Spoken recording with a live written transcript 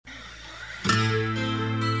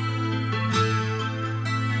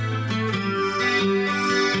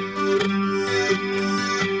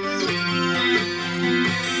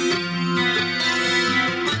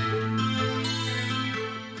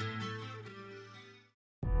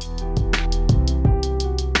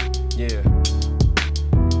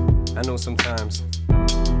I know sometimes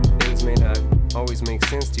things may not always make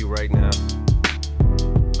sense to you right now,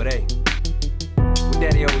 but hey, what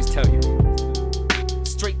Daddy always tell you,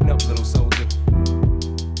 straighten up, little soldier,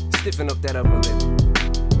 stiffen up that upper lip.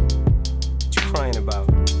 What you crying about?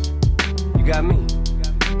 You got me.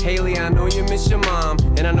 Haley, I know you miss your mom,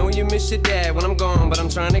 and I know you miss your dad when I'm gone, but I'm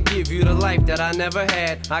trying to give you the life that I never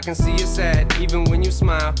had. I can see you sad, even when you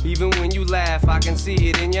smile, even when you laugh. I can see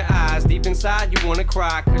it in your eyes, deep inside you wanna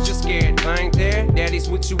cry, cause you're scared. I ain't there, Daddy's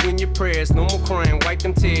with you in your prayers. No more crying, wipe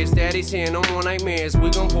them tears. Daddy's here, no more nightmares. We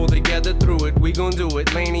gon' pull together through it, we gon' do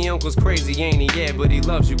it. Laney uncle's crazy, ain't he? Yeah, but he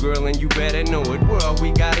loves you, girl, and you better know it. We're all we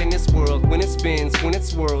got in this world, when it spins, when it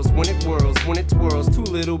swirls, when it whirls, when it twirls. Two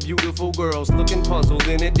little beautiful girls looking puzzled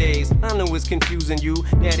in a daze. I know it's confusing you.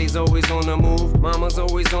 Daddy's always on the move, mama's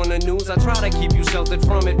always on the news. I try to keep you sheltered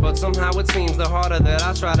from it, but somehow it seems the harder that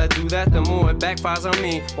I try to do that, the more it backfires on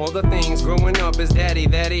me. All the things growing up as Daddy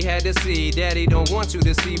that he had to see, Daddy don't want you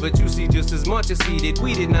to see, but you see just as much as he did.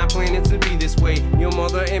 We did not plan it to be this way, your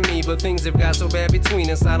mother and me, but things have got so bad between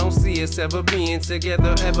us. I don't see us ever being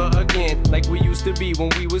together ever again, like we used to be when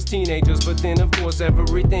we was teenagers. But then of course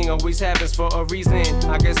everything always happens for a reason.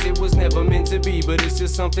 I guess it was never meant to be, but it's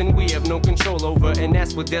just something we have no control over, and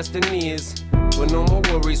that's what destiny is. But no more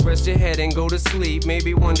worries, rest your head and go to sleep.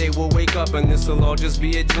 Maybe one day we'll wake up and this'll all just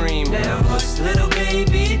be a dream. Now hush, little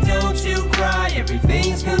baby, don't you cry.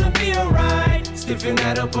 Everything's gonna be alright. Stiffen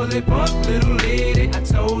that upper lip up, little lady. I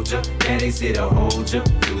told ya, Daddy's here to hold ya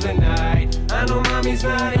through the night. I know mommy's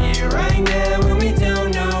not here right now, and we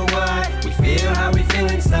don't know why. We feel how we feel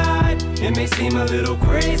inside. It may seem a little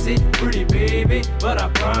crazy, pretty baby, but I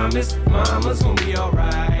promise mama's gonna be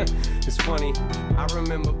alright. It's funny, I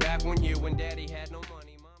remember back one year when Daddy had no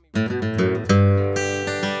money,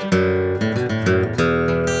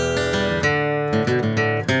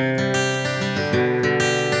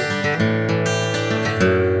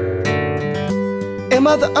 Am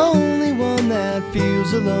I the only one that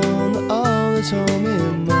feels alone, that all its home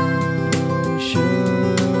emotions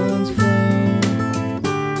flow?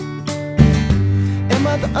 Am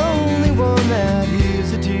I the only one that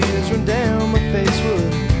hears the tears run down my face?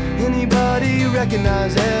 Would anybody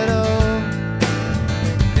recognize at all?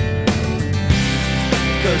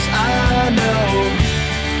 Cause I know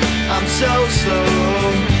I'm so slow,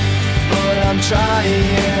 but I'm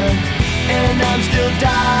trying, and I'm still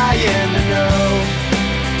dying to know.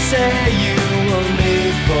 Say you will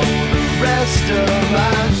live for the rest of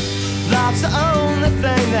my life's the only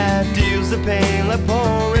thing that deals the pain like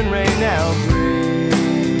pouring rain. Now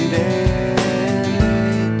breathe in,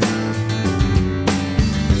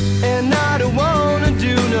 and I don't wanna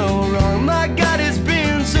do no wrong. My God, it's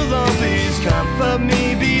been so long. Please comfort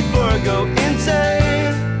me before I go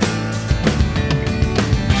insane.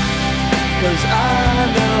 Cause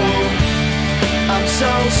I know I'm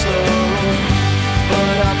so slow,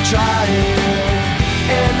 but I'm trying,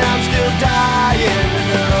 and I'm still dying to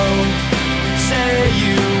know. Say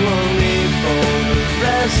you won't leave for the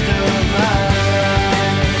rest of my life.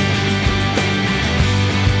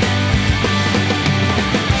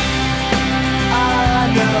 I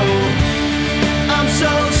know I'm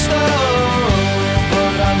so slow,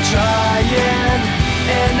 but I'm trying,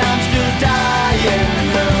 and I'm still dying to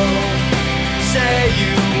know. Say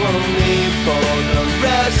you won't leave for the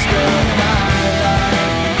rest of my life.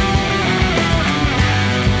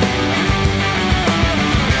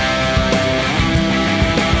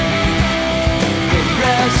 The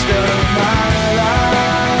rest of my life.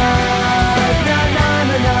 Na na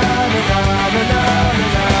na na na na na na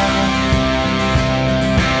na.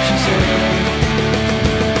 She said,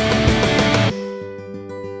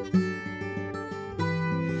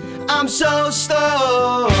 I'm so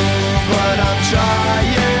slow, but I'm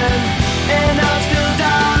trying, and I'm still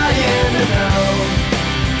dying to know.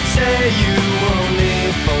 Say you won't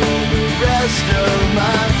leave for the rest of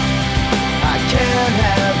my. I can't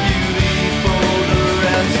have you leave for the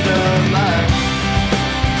rest of my.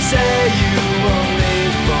 Say you won't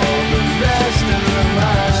leave for the rest of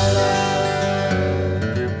my life.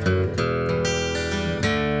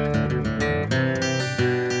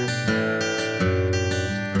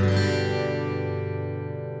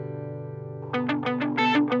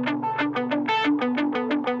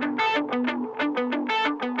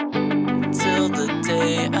 Till the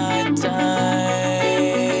day I die,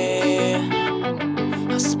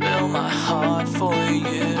 I spill my heart for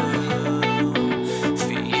you,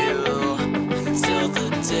 for you. Till the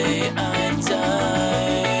day I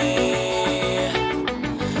die,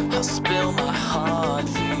 I'll spill my heart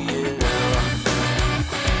for you.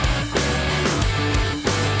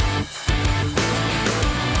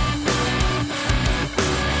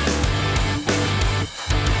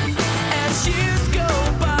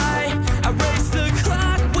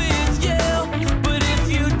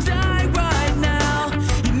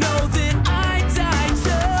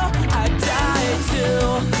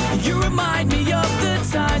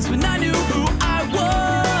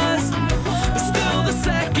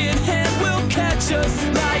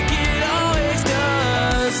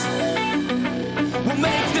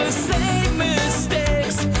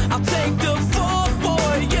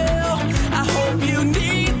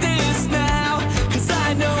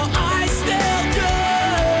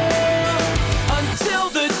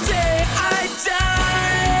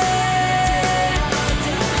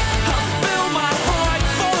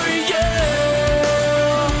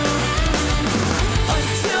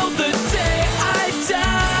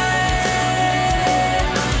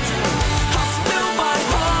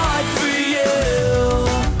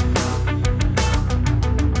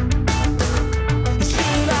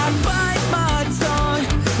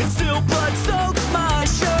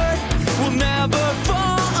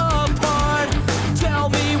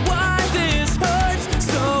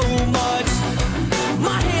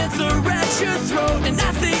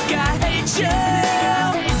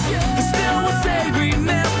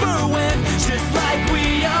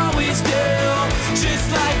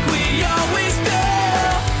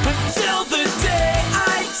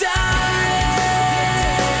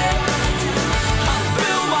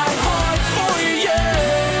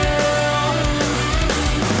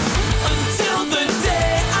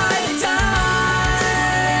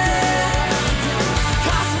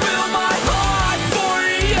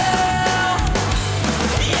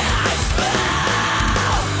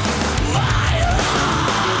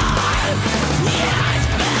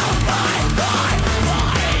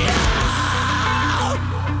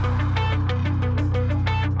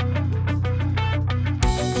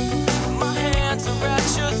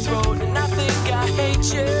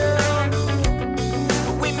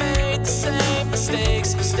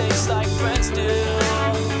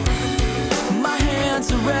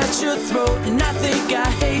 at your throat, and I think I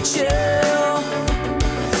hate you.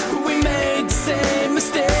 We made the same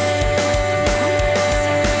mistakes.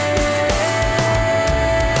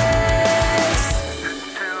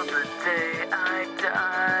 Till the day I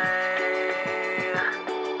die,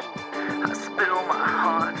 I spill my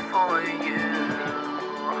heart for you.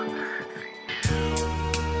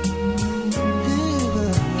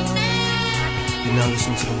 You now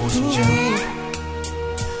listen to the voice of Jim.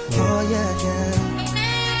 Oh yeah, yeah.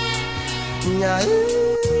 Yeah.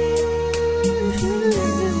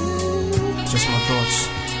 Just my thoughts.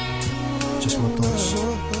 Just my thoughts.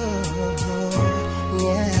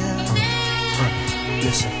 Yeah.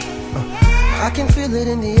 Listen. I can feel it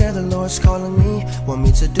in the air, the Lord's calling me. Want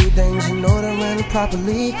me to do things in order and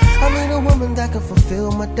properly. I need a woman that can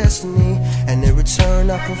fulfill my destiny, and in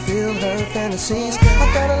return I fulfill her fantasies.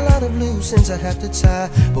 I got a lot of loose ends I have to tie,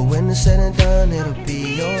 but when it's said and done, it'll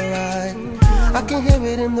be alright. I can hear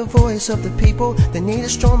it in the voice of the people. They need a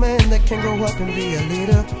strong man that can grow up and be a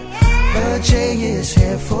leader. But Jay is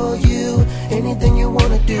here for you. Anything you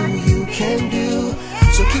wanna do, you can do.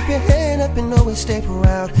 So keep your head up and always stay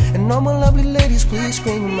proud. And all my lovely ladies, please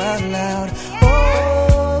scream out loud.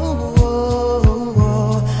 Oh, oh,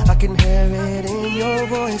 oh, I can hear it in your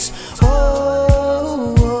voice.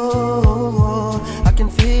 Oh, oh, oh, I can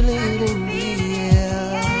feel it in the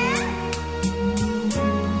air.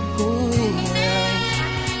 Ooh, yeah.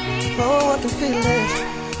 Oh, I can feel it.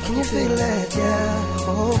 Can you feel it? Yeah.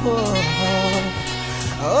 Oh, oh,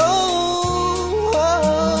 oh, oh, oh,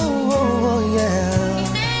 oh yeah.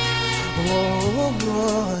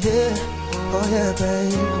 Oh yeah, oh yeah,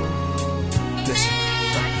 babe. Listen.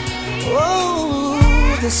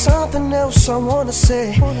 Oh, there's something else I wanna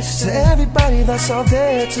say to everybody that's out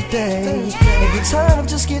there today. If you're tired of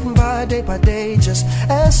just getting by day, just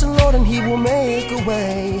ask the Lord and He will make a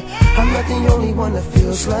way. I'm not the only one that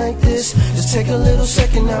feels like this. Just take a little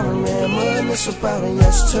second now and reminisce about it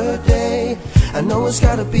yesterday. I know it's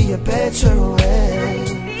gotta be a better way.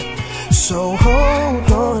 So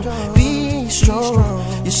hold on, be strong.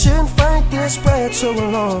 You shouldn't fight this fight so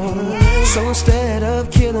alone. So instead of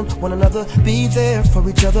killing one another, be there for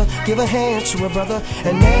each other. Give a hand to a brother,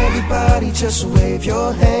 and everybody just wave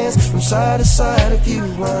your hands from side to side if you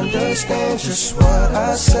understand just what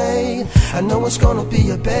I say. I know it's gonna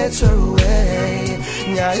be a better way.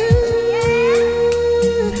 Yeah.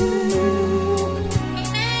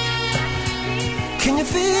 Can you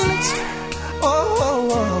feel it? Oh, oh,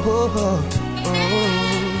 oh, oh, oh,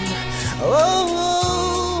 oh,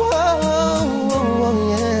 oh, oh, oh,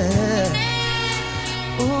 yeah.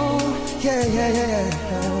 Oh, yeah, yeah, yeah.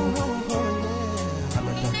 Oh, yeah. I'm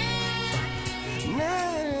not done.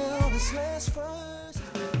 Now this last verse.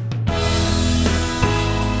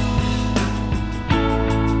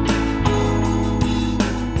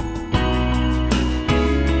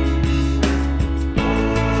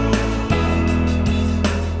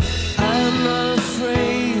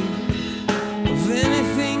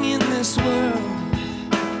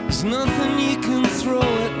 There's nothing you can throw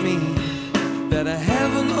at me that I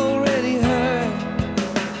haven't already heard.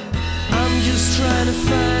 I'm just trying to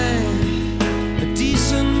find a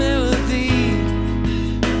decent melody,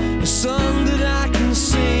 a song that I can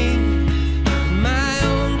sing in my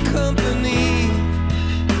own company.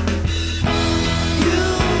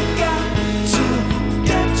 You've got to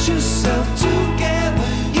get yourself together.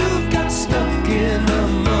 You've got stuck in a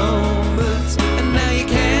moment, and now you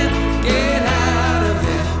can't get out of it.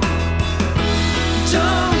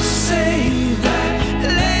 Don't say that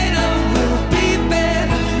later will be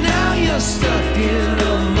better. Now you're stuck in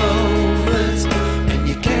a moment.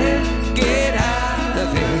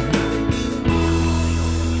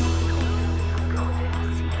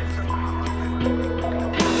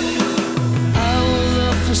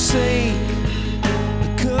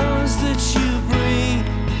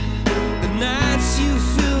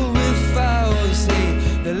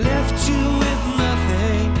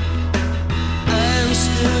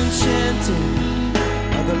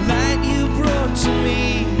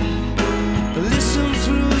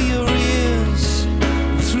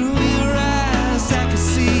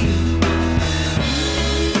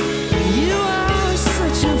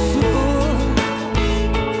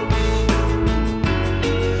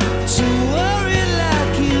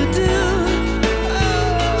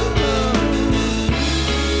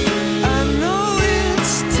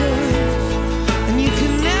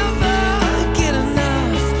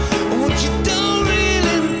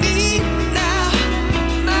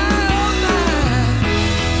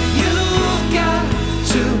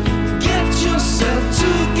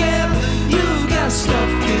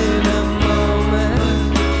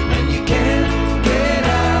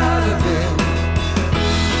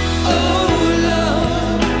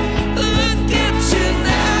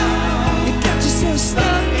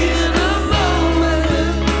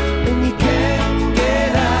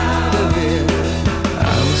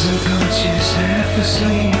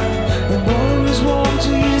 sleep.